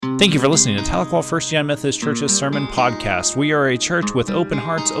Thank you for listening to Tahlequah First United Methodist Church's Sermon Podcast. We are a church with open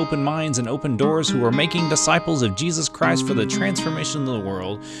hearts, open minds, and open doors who are making disciples of Jesus Christ for the transformation of the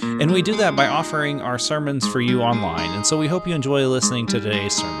world. And we do that by offering our sermons for you online. And so we hope you enjoy listening to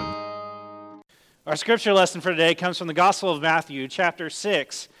today's sermon. Our scripture lesson for today comes from the Gospel of Matthew, chapter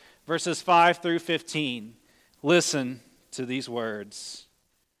 6, verses 5 through 15. Listen to these words.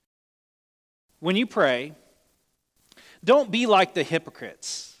 When you pray, don't be like the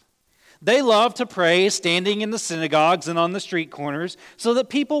hypocrites. They love to pray standing in the synagogues and on the street corners so that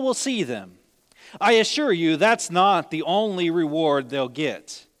people will see them. I assure you that's not the only reward they'll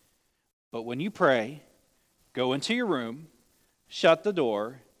get. But when you pray, go into your room, shut the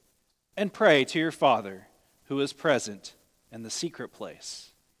door, and pray to your Father who is present in the secret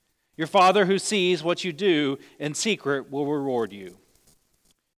place. Your Father who sees what you do in secret will reward you.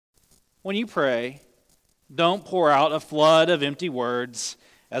 When you pray, don't pour out a flood of empty words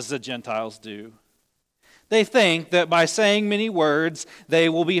as the Gentiles do. They think that by saying many words, they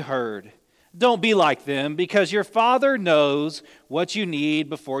will be heard. Don't be like them, because your Father knows what you need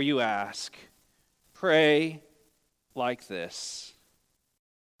before you ask. Pray like this.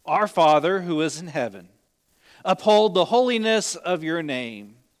 Our Father who is in heaven, uphold the holiness of your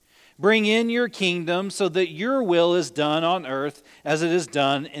name. Bring in your kingdom so that your will is done on earth as it is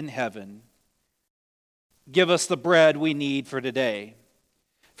done in heaven. Give us the bread we need for today.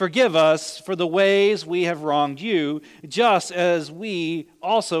 Forgive us for the ways we have wronged you, just as we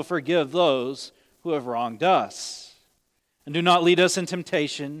also forgive those who have wronged us. And do not lead us in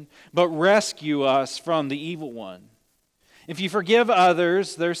temptation, but rescue us from the evil one. If you forgive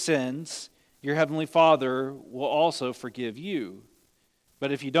others their sins, your heavenly Father will also forgive you.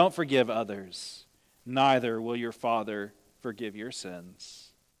 But if you don't forgive others, neither will your Father forgive your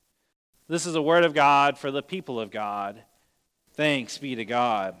sins. This is a word of God for the people of God. Thanks be to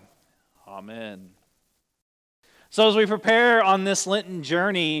God. Amen. So as we prepare on this Lenten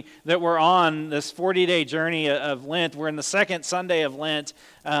journey that we're on, this 40-day journey of Lent, we're in the second Sunday of Lent.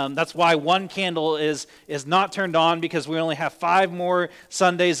 That's why one candle is not turned on, because we only have 5 more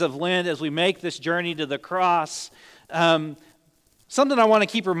Sundays of Lent as we make this journey to the cross. Something I want to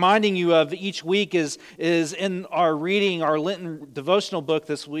keep reminding you of each week is in our reading, our Lenten devotional book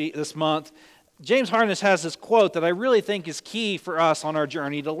this month. James Harness has this quote that I really think is key for us on our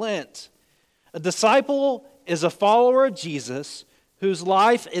journey to Lent. A disciple is a follower of Jesus whose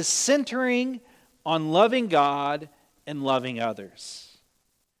life is centering on loving God and loving others.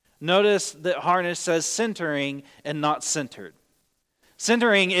 Notice that Harness says centering and not centered.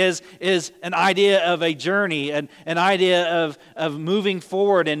 Centering is an idea of a journey, an idea of moving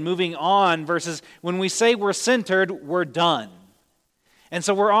forward and moving on, versus when we say we're centered, we're done. And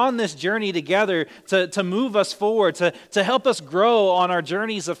so we're on this journey together to move us forward, to help us grow on our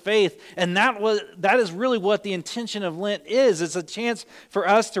journeys of faith. And that is really what the intention of Lent is. It's a chance for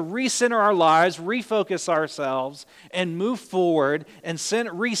us to recenter our lives, refocus ourselves, and move forward and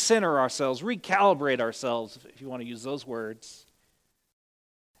recenter ourselves, recalibrate ourselves, if you want to use those words.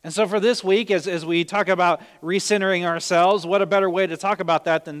 And so for this week, as we talk about recentering ourselves, what a better way to talk about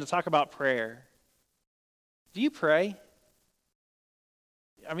that than to talk about prayer? Do you pray?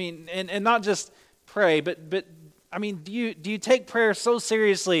 I mean, and not just pray, but I mean, do you take prayer so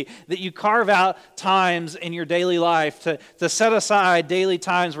seriously that you carve out times in your daily life to set aside daily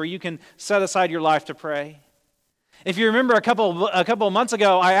times where you can set aside your life to pray? If you remember a couple of months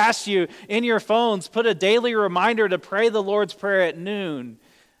ago, I asked you in your phones, put a daily reminder to pray the Lord's Prayer at noon.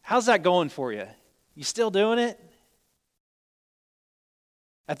 How's that going for you? You still doing it?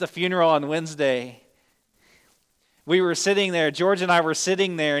 At the funeral on Wednesday, we were sitting there, George and I were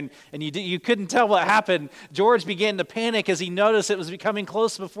sitting there, and you couldn't tell what happened. George began to panic as he noticed it was becoming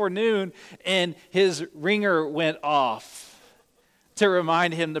close before noon, and his ringer went off to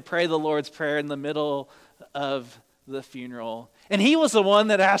remind him to pray the Lord's Prayer in the middle of the funeral. And he was the one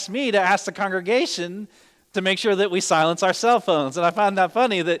that asked me to ask the congregation to make sure that we silence our cell phones. And I found that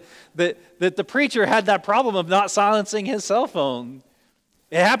funny that the preacher had that problem of not silencing his cell phone.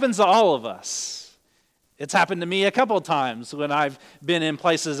 It happens to all of us. It's happened to me a couple of times when I've been in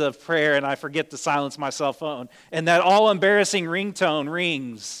places of prayer and I forget to silence my cell phone. And that all-embarrassing ringtone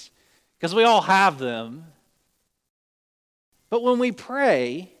rings, because we all have them. But when we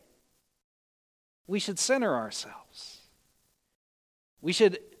pray, we should center ourselves. We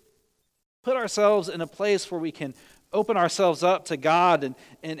should put ourselves in a place where we can open ourselves up to God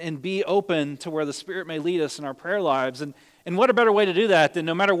and be open to where the Spirit may lead us in our prayer lives. And what a better way to do that than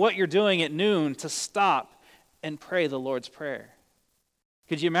no matter what you're doing at noon, to stop and pray the Lord's Prayer.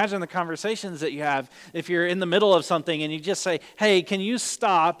 Could you imagine the conversations that you have if you're in the middle of something and you just say, hey, can you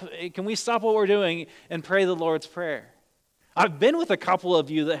stop? Can we stop what we're doing and pray the Lord's Prayer? I've been with a couple of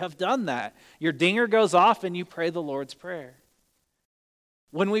you that have done that. Your dinger goes off and you pray the Lord's Prayer.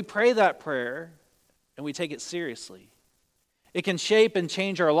 When we pray that prayer and we take it seriously, it can shape and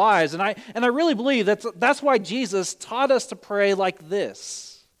change our lives. And I really believe that's why Jesus taught us to pray like this.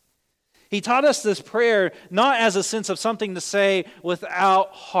 He taught us this prayer not as a sense of something to say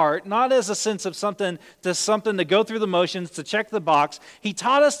without heart, not as a sense of something to go through the motions, to check the box. He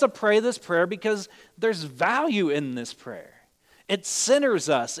taught us to pray this prayer because there's value in this prayer. It centers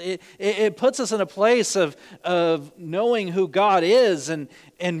us. It puts us in a place of knowing who God is and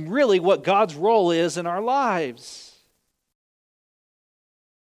really what God's role is in our lives.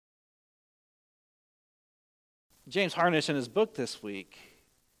 James Harnish, in his book this week,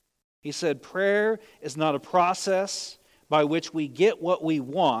 he said, prayer is not a process by which we get what we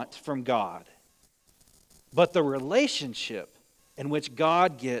want from God, but the relationship in which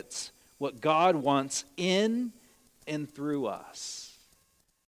God gets what God wants in and through us.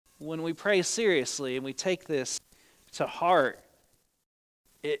 When we pray seriously and we take this to heart,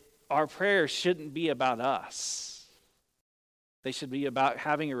 our prayers shouldn't be about us. They should be about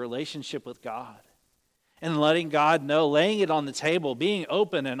having a relationship with God and letting God know, laying it on the table, being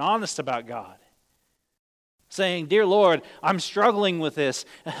open and honest about God. Saying, dear Lord, I'm struggling with this.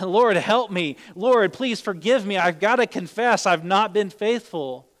 Lord, help me. Lord, please forgive me. I've got to confess I've not been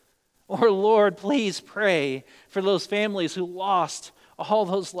faithful. Or Lord, please pray for those families who lost all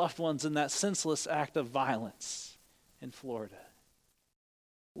those loved ones in that senseless act of violence in Florida.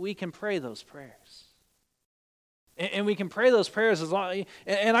 We can pray those prayers. And we can pray those prayers as long,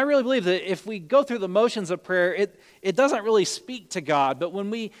 and I really believe that if we go through the motions of prayer, it doesn't really speak to God. But when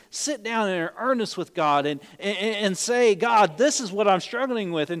we sit down and are earnest with God and say, God, this is what I'm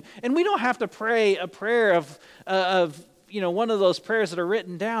struggling with, and we don't have to pray a prayer of one of those prayers that are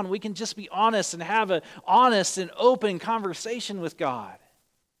written down. We can just be honest and have an honest and open conversation with God.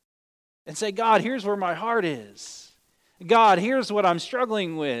 And say, God, here's where my heart is. God, here's what I'm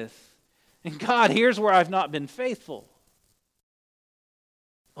struggling with. And God, here's where I've not been faithful.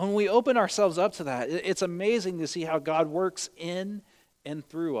 When we open ourselves up to that, it's amazing to see how God works in and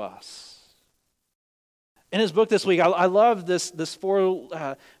through us. In his book this week, I love this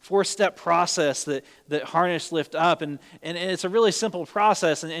four-step process that Harnish lifted up, and it's a really simple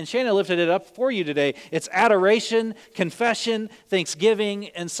process, and Shanna lifted it up for you today. It's adoration, confession, thanksgiving,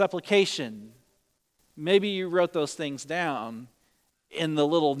 and supplication. Maybe you wrote those things down in the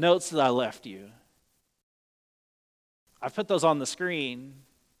little notes that I left you. I put those on the screen,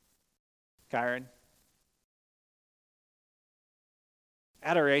 Kyron.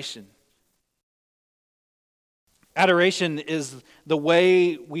 Adoration. Adoration is the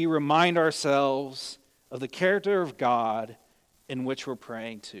way we remind ourselves of the character of God in which we're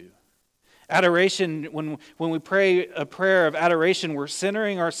praying to. Adoration, when we pray a prayer of adoration, we're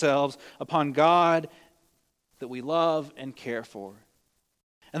centering ourselves upon God that we love and care for.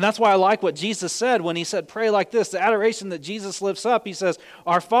 And that's why I like what Jesus said when he said, pray like this. The adoration that Jesus lifts up, he says,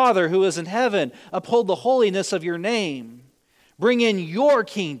 our Father who is in heaven, uphold the holiness of your name. Bring in your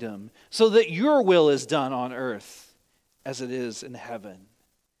kingdom so that your will is done on earth as it is in heaven.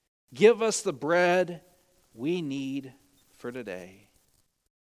 Give us the bread we need for today.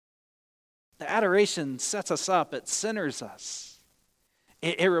 The adoration sets us up. It centers us.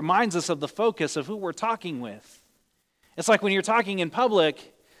 It reminds us of the focus of who we're talking with. It's like when you're talking in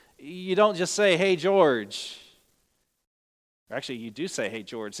public, you don't just say, hey, George. Or actually, you do say, hey,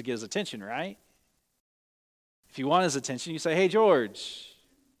 George, to get his attention, right? If you want his attention, you say, hey, George.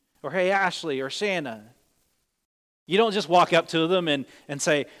 Or hey, Ashley, or Shanna. You don't just walk up to them and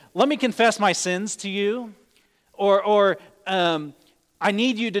say, let me confess my sins to you. Or I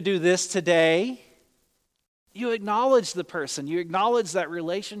need you to do this today. You acknowledge the person. You acknowledge that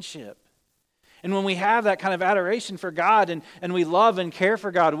relationship. And when we have that kind of adoration for God and we love and care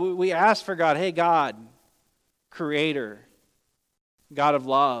for God, we ask for God, hey, God, Creator, God of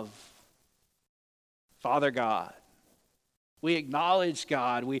love, Father God. We acknowledge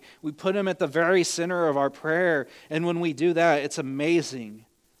God. We put Him at the very center of our prayer. And when we do that, it's amazing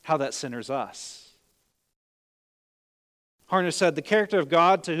how that centers us. Harnish said, the character of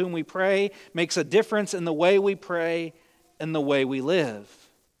God to whom we pray makes a difference in the way we pray and the way we live.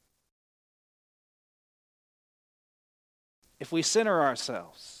 If we center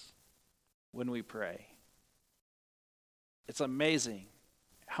ourselves when we pray, it's amazing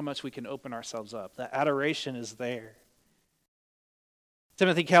how much we can open ourselves up. The adoration is there.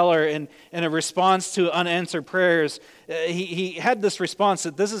 Timothy Keller, in a response to unanswered prayers, he had this response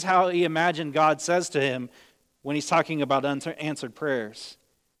that this is how he imagined God says to him when he's talking about unanswered prayers.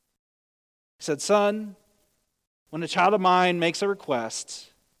 He said, "Son, when a child of mine makes a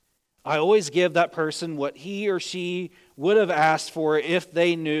request, I always give that person what he or she would have asked for if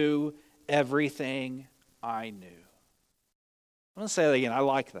they knew everything I knew." I'm going to say that again. I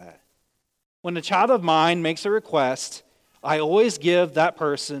like that. When a child of mine makes a request, I always give that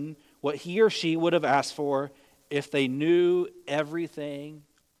person what he or she would have asked for if they knew everything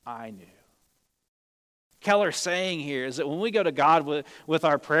I knew. Keller's saying here is that when we go to God with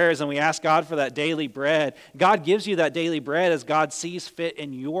our prayers and we ask God for that daily bread, God gives you that daily bread as God sees fit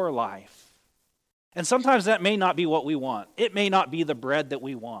in your life. And sometimes that may not be what we want. It may not be the bread that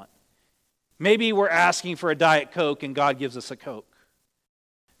we want. Maybe we're asking for a Diet Coke and God gives us a Coke.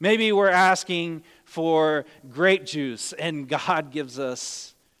 Maybe we're asking for grape juice and God gives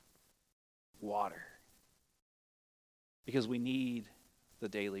us water because we need the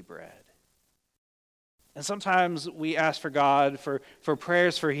daily bread. And sometimes we ask for God for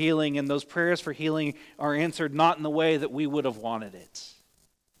prayers for healing, and those prayers for healing are answered not in the way that we would have wanted it.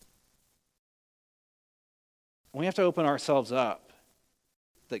 We have to open ourselves up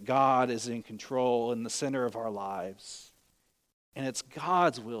that God is in control in the center of our lives. And it's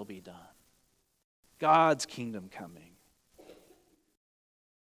God's will be done. God's kingdom coming.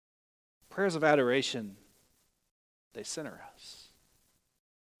 Prayers of adoration, they center us.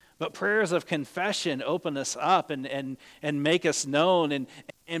 But prayers of confession open us up and make us known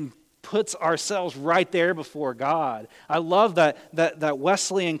and puts ourselves right there before God. I love that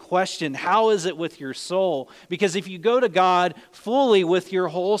Wesleyan question, how is it with your soul? Because if you go to God fully with your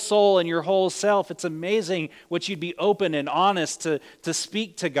whole soul and your whole self, it's amazing what you'd be open and honest to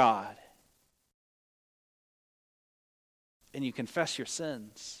speak to God. And you confess your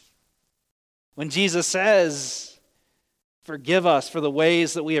sins. When Jesus says, "Forgive us for the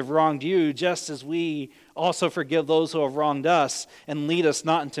ways that we have wronged you, just as we also forgive those who have wronged us, and lead us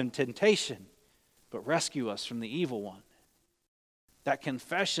not into temptation, but rescue us from the evil one." That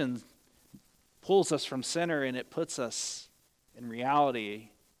confession pulls us from sinner and it puts us in reality.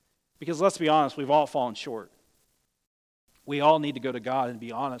 Because let's be honest, we've all fallen short. We all need to go to God and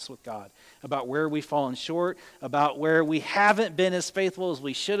be honest with God about where we've fallen short, about where we haven't been as faithful as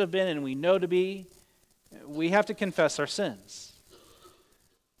we should have been and we know to be. We have to confess our sins.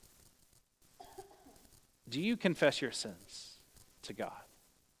 Do you confess your sins to God?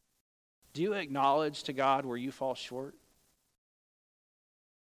 Do you acknowledge to God where you fall short?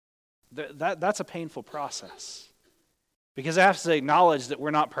 That's a painful process because it has to acknowledge that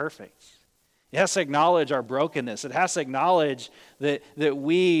we're not perfect. It has to acknowledge our brokenness. It has to acknowledge that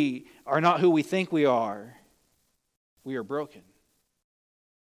we are not who we think we are. We are broken.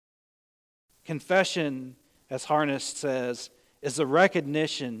 Confession, as Harness says, is the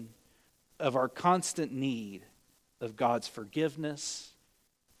recognition of our constant need of God's forgiveness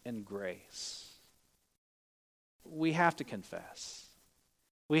and grace. We have to confess.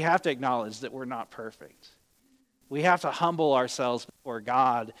 We have to acknowledge that we're not perfect. We have to humble ourselves before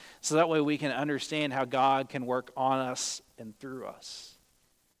God so that way we can understand how God can work on us and through us.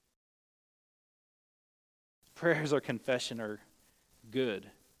 Prayers or confession are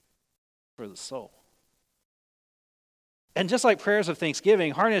good for the soul. And just like prayers of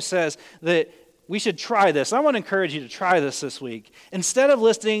thanksgiving, Harness says that we should try this. I want to encourage you to try this week. Instead of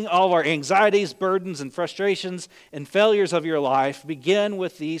listing all of our anxieties, burdens, and frustrations and failures of your life, begin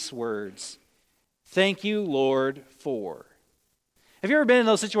with these words. Thank you, Lord, for. Have you ever been in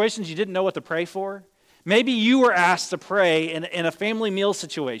those situations you didn't know what to pray for? Maybe you were asked to pray in a family meal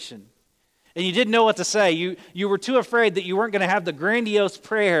situation. And you didn't know what to say. You were too afraid that you weren't going to have the grandiose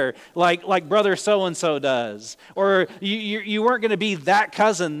prayer like brother so-and-so does. Or you weren't going to be that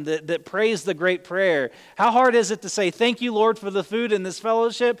cousin that prays the great prayer. How hard is it to say, thank you, Lord, for the food in this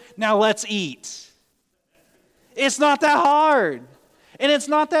fellowship. Now let's eat. It's not that hard. And it's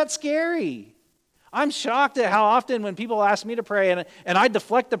not that scary. I'm shocked at how often when people ask me to pray and I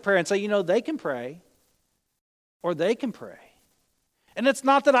deflect the prayer and say, they can pray. Or they can pray. And it's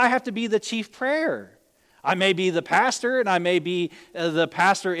not that I have to be the chief prayer. I may be the pastor and I may be the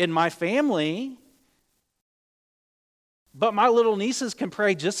pastor in my family. But my little nieces can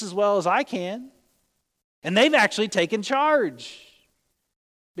pray just as well as I can. And they've actually taken charge.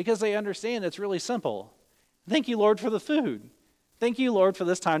 Because they understand it's really simple. Thank you, Lord, for the food. Thank you, Lord, for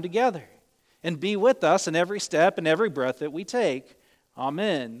this time together. And be with us in every step and every breath that we take.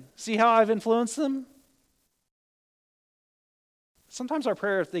 Amen. See how I've influenced them? Sometimes our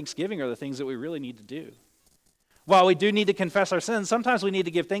prayer of thanksgiving are the things that we really need to do. While we do need to confess our sins, sometimes we need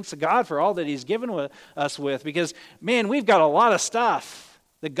to give thanks to God for all that he's given us with, because, man, we've got a lot of stuff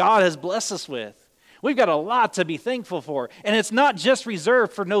that God has blessed us with. We've got a lot to be thankful for, and it's not just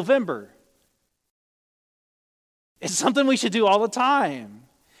reserved for November. It's something we should do all the time.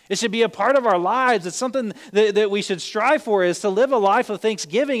 It should be a part of our lives. It's something that we should strive for, is to live a life of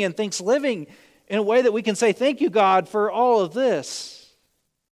thanksgiving and thanks-living in a way that we can say, thank you, God, for all of this.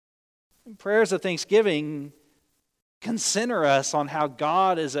 And prayers of thanksgiving can center us on how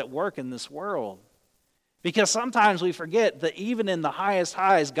God is at work in this world. Because sometimes we forget that even in the highest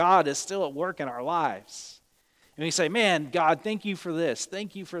highs, God is still at work in our lives. And we say, man, God, thank you for this.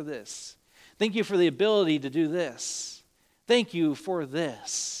 Thank you for this. Thank you for the ability to do this. Thank you for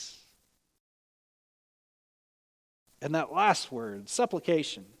this. And that last word,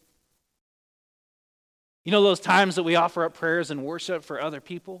 supplication. You know those times that we offer up prayers and worship for other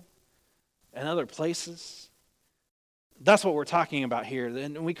people and other places? That's what we're talking about here.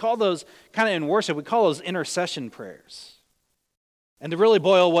 And we call those, kind of in worship, we call those intercession prayers. And to really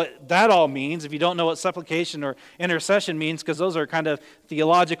boil what that all means, if you don't know what supplication or intercession means, because those are kind of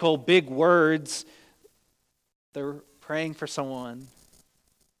theological big words, they're praying for someone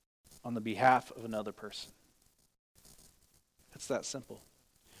on the behalf of another person. It's that simple.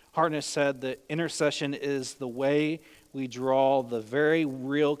 Hartnett said that intercession is the way we draw the very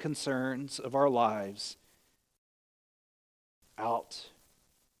real concerns of our lives out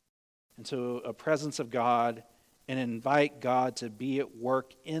into a presence of God and invite God to be at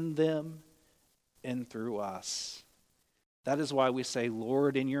work in them and through us. That is why we say,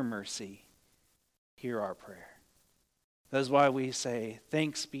 Lord, in your mercy, hear our prayer. That is why we say,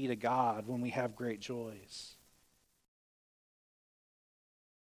 thanks be to God when we have great joys.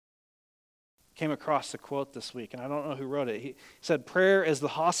 Came across a quote this week, and I don't know who wrote it. He said, prayer is the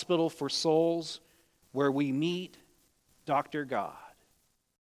hospital for souls where we meet Dr. God.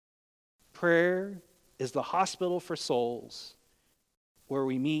 Prayer is the hospital for souls where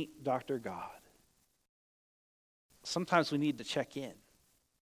we meet Dr. God. Sometimes we need to check in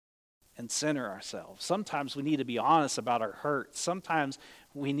and center ourselves. Sometimes we need to be honest about our hurts. Sometimes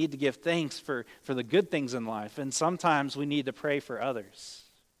we need to give thanks for the good things in life. And sometimes we need to pray for others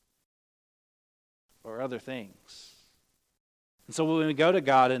or other things. And so when we go to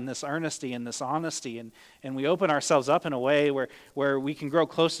God in this earnesty and this honesty and we open ourselves up in a way where we can grow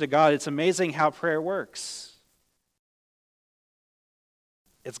close to God, it's amazing how prayer works.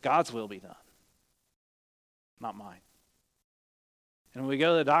 It's God's will be done, not mine. And when we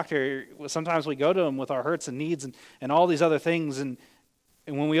go to the doctor, sometimes we go to him with our hurts and needs and all these other things. And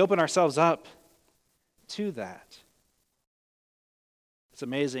when we open ourselves up to that, it's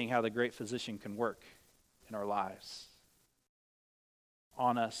amazing how the great physician can work in our lives,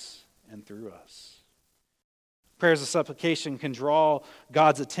 on us and through us. Prayers of supplication can draw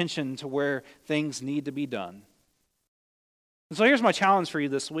God's attention to where things need to be done. And so here's my challenge for you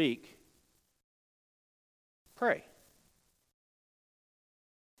this week. Pray.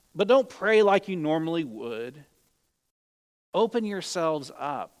 But don't pray like you normally would. Open yourselves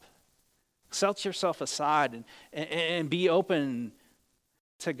up. Set yourself aside and be open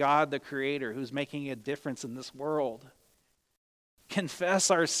to God, the Creator, who's making a difference in this world. Confess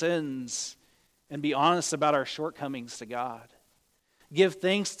our sins and be honest about our shortcomings to God. Give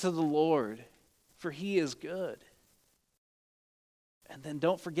thanks to the Lord, for He is good. And then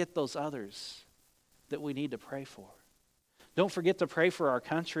don't forget those others that we need to pray for. Don't forget to pray for our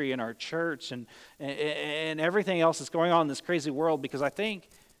country and our church and everything else that's going on in this crazy world, because I think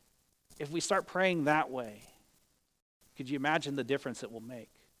if we start praying that way, could you imagine the difference it will make?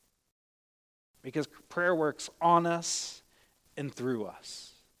 Because prayer works on us and through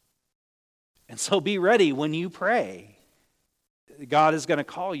us. And so be ready when you pray. God is going to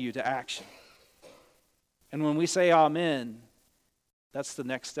call you to action. And when we say amen, that's the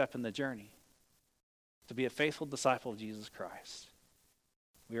next step in the journey. To be a faithful disciple of Jesus Christ.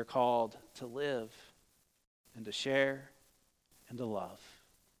 We are called to live and to share and to love.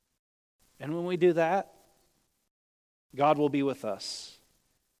 And when we do that, God will be with us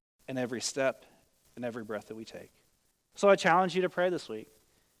in every step and every breath that we take. So I challenge you to pray this week.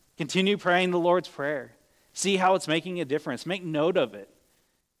 Continue praying the Lord's Prayer. See how it's making a difference. Make note of it.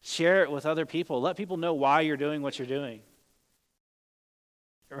 Share it with other people. Let people know why you're doing what you're doing.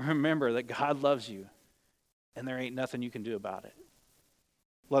 Remember that God loves you, and there ain't nothing you can do about it.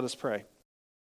 Let us pray.